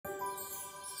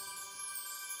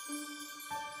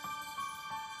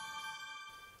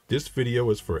This video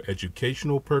is for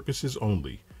educational purposes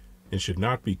only and should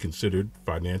not be considered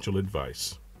financial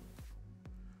advice.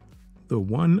 The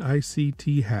one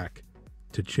ICT hack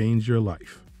to change your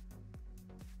life.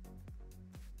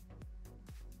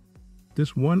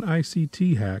 This one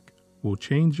ICT hack will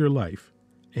change your life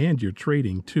and your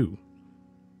trading too.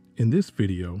 In this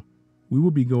video, we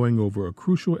will be going over a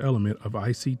crucial element of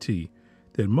ICT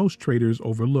that most traders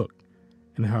overlook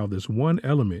and how this one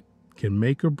element can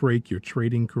make or break your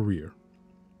trading career.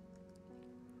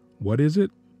 What is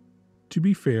it? To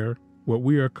be fair, what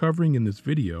we are covering in this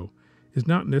video is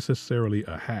not necessarily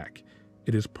a hack.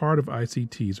 It is part of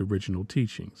ICT's original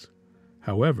teachings.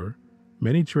 However,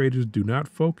 many traders do not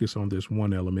focus on this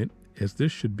one element, as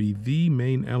this should be the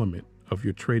main element of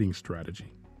your trading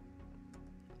strategy.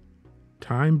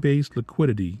 Time-based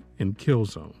liquidity and kill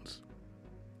zones.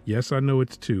 Yes, I know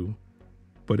it's two,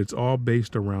 but it's all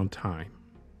based around time.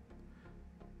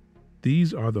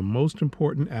 These are the most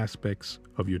important aspects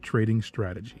of your trading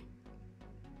strategy.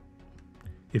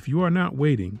 If you are not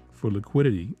waiting for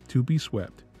liquidity to be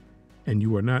swept and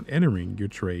you are not entering your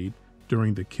trade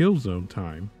during the kill zone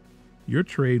time, your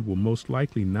trade will most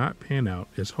likely not pan out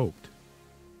as hoped.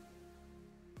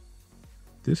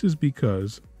 This is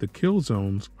because the kill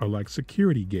zones are like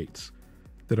security gates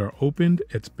that are opened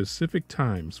at specific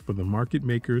times for the market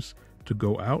makers to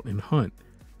go out and hunt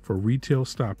for retail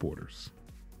stop orders.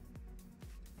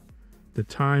 The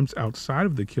times outside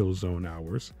of the kill zone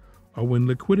hours are when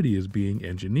liquidity is being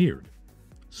engineered.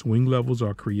 Swing levels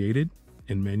are created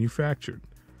and manufactured,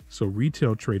 so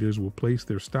retail traders will place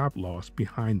their stop loss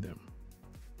behind them.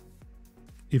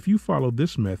 If you follow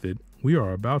this method we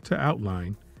are about to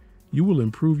outline, you will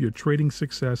improve your trading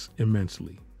success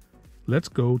immensely. Let's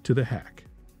go to the hack.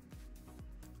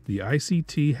 The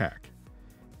ICT hack.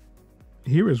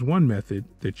 Here is one method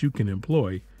that you can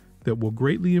employ that will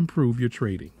greatly improve your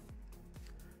trading.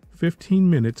 15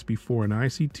 minutes before an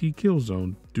ICT kill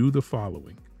zone, do the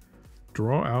following.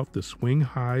 Draw out the swing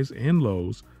highs and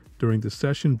lows during the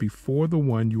session before the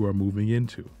one you are moving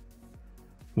into.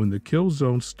 When the kill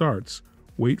zone starts,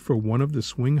 wait for one of the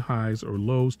swing highs or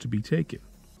lows to be taken.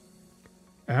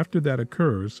 After that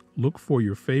occurs, look for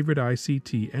your favorite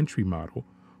ICT entry model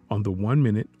on the 1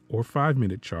 minute or 5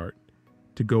 minute chart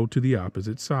to go to the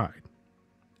opposite side.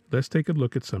 Let's take a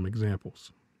look at some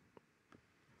examples.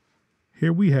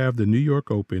 Here we have the New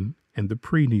York Open and the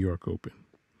pre-New York Open.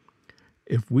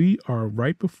 If we are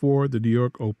right before the New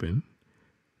York Open,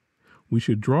 we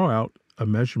should draw out a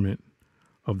measurement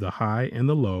of the high and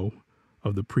the low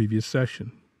of the previous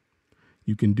session.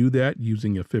 You can do that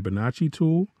using a Fibonacci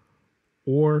tool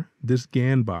or this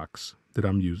Gann box that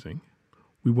I'm using.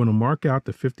 We want to mark out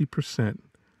the 50%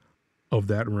 of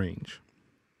that range.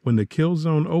 When the kill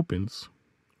zone opens,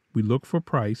 we look for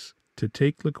price to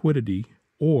take liquidity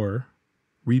or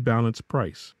rebalance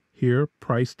price. Here,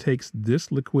 price takes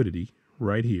this liquidity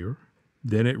right here,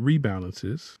 then it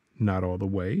rebalances, not all the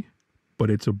way, but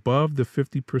it's above the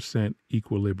 50%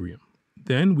 equilibrium.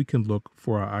 Then we can look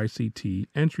for our ICT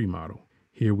entry model.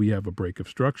 Here we have a break of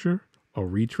structure, a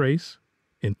retrace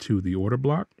into the order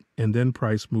block, and then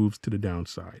price moves to the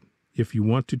downside. If you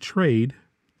want to trade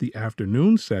the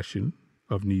afternoon session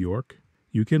of New York,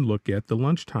 you can look at the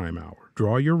lunchtime hour.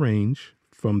 Draw your range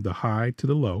from the high to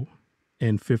the low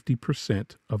and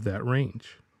 50% of that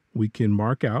range. We can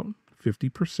mark out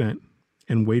 50%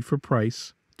 and wait for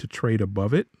price to trade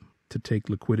above it to take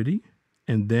liquidity.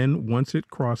 And then once it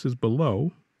crosses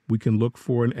below, we can look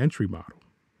for an entry model.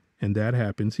 And that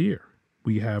happens here.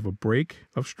 We have a break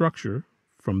of structure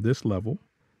from this level,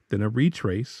 then a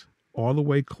retrace all the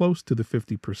way close to the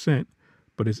 50%,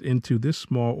 but it's into this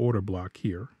small order block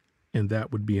here. And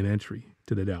that would be an entry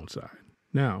to the downside.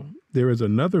 Now, there is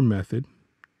another method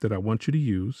that I want you to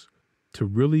use to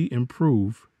really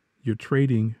improve your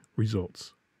trading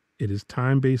results. It is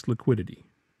time-based liquidity.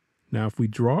 Now, if we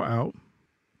draw out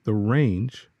the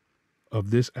range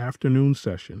of this afternoon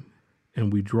session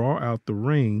and we draw out the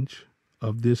range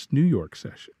of this New York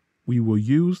session, we will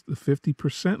use the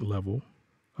 50% level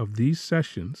of these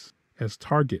sessions as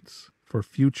targets for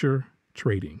future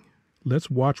trading. Let's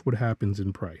watch what happens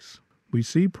in price. We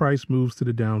see price moves to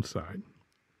the downside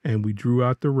and we drew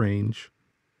out the range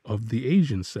of the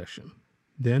Asian session.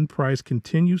 Then price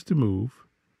continues to move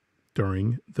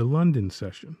during the London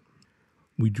session.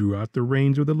 We drew out the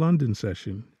range of the London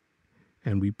session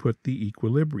and we put the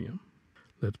equilibrium.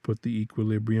 Let's put the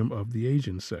equilibrium of the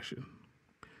Asian session.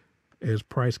 As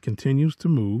price continues to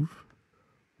move,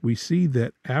 we see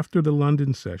that after the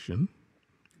London session,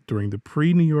 during the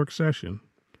pre-New York session,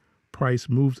 price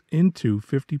moves into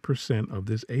 50% of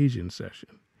this Asian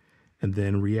session and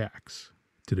then reacts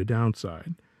to the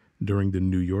downside, during the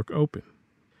New York Open.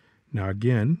 Now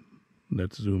again,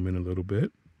 let's zoom in a little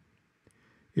bit.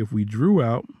 If we drew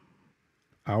out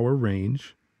our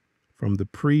range from the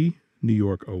pre-New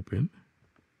York Open,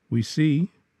 we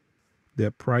see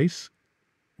that price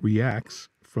reacts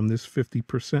from this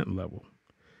 50% level.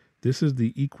 This is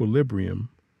the equilibrium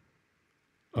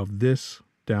of this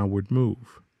downward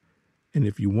move. And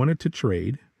if you wanted to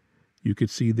trade, you could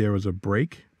see there is a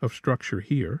break of structure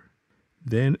here,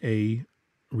 then a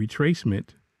retracement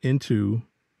into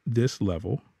this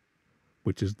level,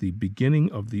 which is the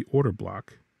beginning of the order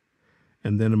block,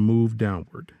 and then a move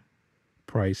downward.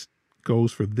 Price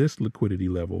goes for this liquidity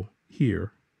level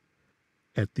here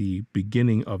at the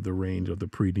beginning of the range of the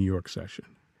pre-New York session.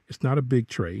 It's not a big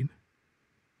trade,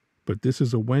 but this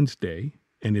is a Wednesday,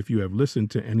 and if you have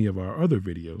listened to any of our other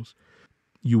videos,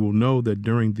 you will know that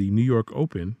during the New York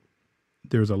Open,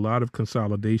 there's a lot of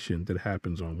consolidation that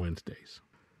happens on Wednesdays.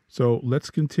 So let's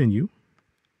continue.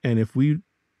 And if we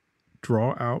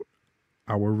draw out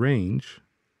our range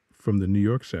from the New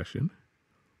York session,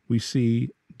 we see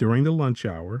during the lunch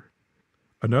hour,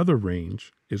 another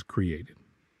range is created.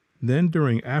 Then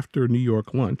during after New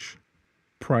York lunch,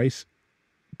 price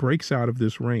breaks out of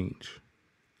this range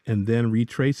and then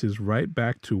retraces right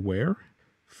back to where?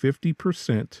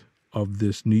 50% of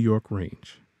this New York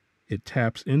range. It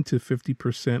taps into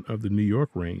 50% of the New York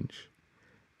range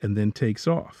and then takes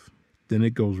off. Then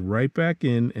it goes right back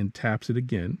in and taps it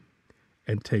again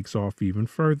and takes off even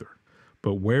further.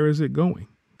 But where is it going?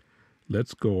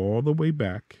 Let's go all the way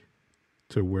back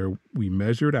to where we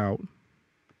measured out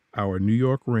our New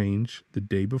York range the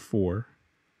day before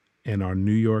and our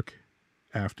New York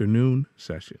afternoon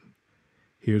session.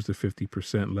 Here's the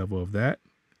 50% level of that.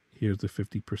 Here's the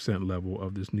 50% level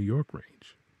of this New York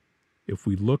range. If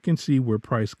we look and see where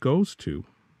price goes to,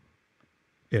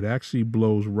 it actually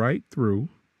blows right through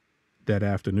that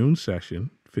afternoon session,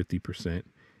 50%,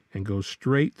 and goes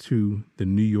straight to the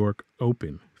New York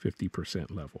Open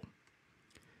 50% level.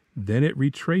 Then it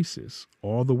retraces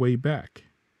all the way back.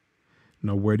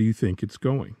 Now, where do you think it's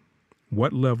going?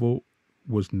 What level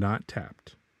was not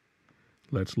tapped?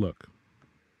 Let's look.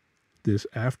 This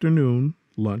afternoon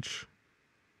lunch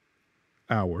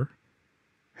hour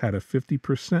had a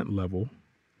 50% level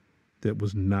that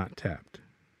was not tapped.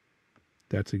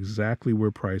 That's exactly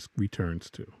where price returns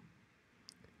to.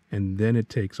 And then it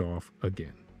takes off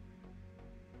again.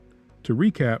 To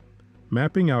recap,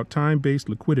 mapping out time-based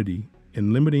liquidity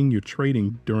and limiting your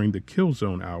trading during the kill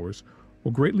zone hours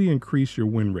will greatly increase your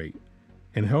win rate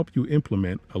and help you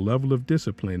implement a level of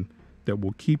discipline that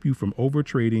will keep you from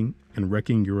overtrading and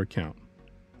wrecking your account.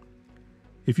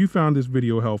 If you found this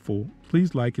video helpful,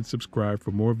 please like and subscribe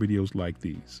for more videos like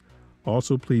these.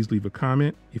 Also, please leave a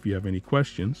comment if you have any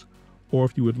questions or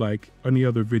if you would like any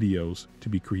other videos to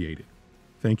be created.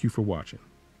 Thank you for watching.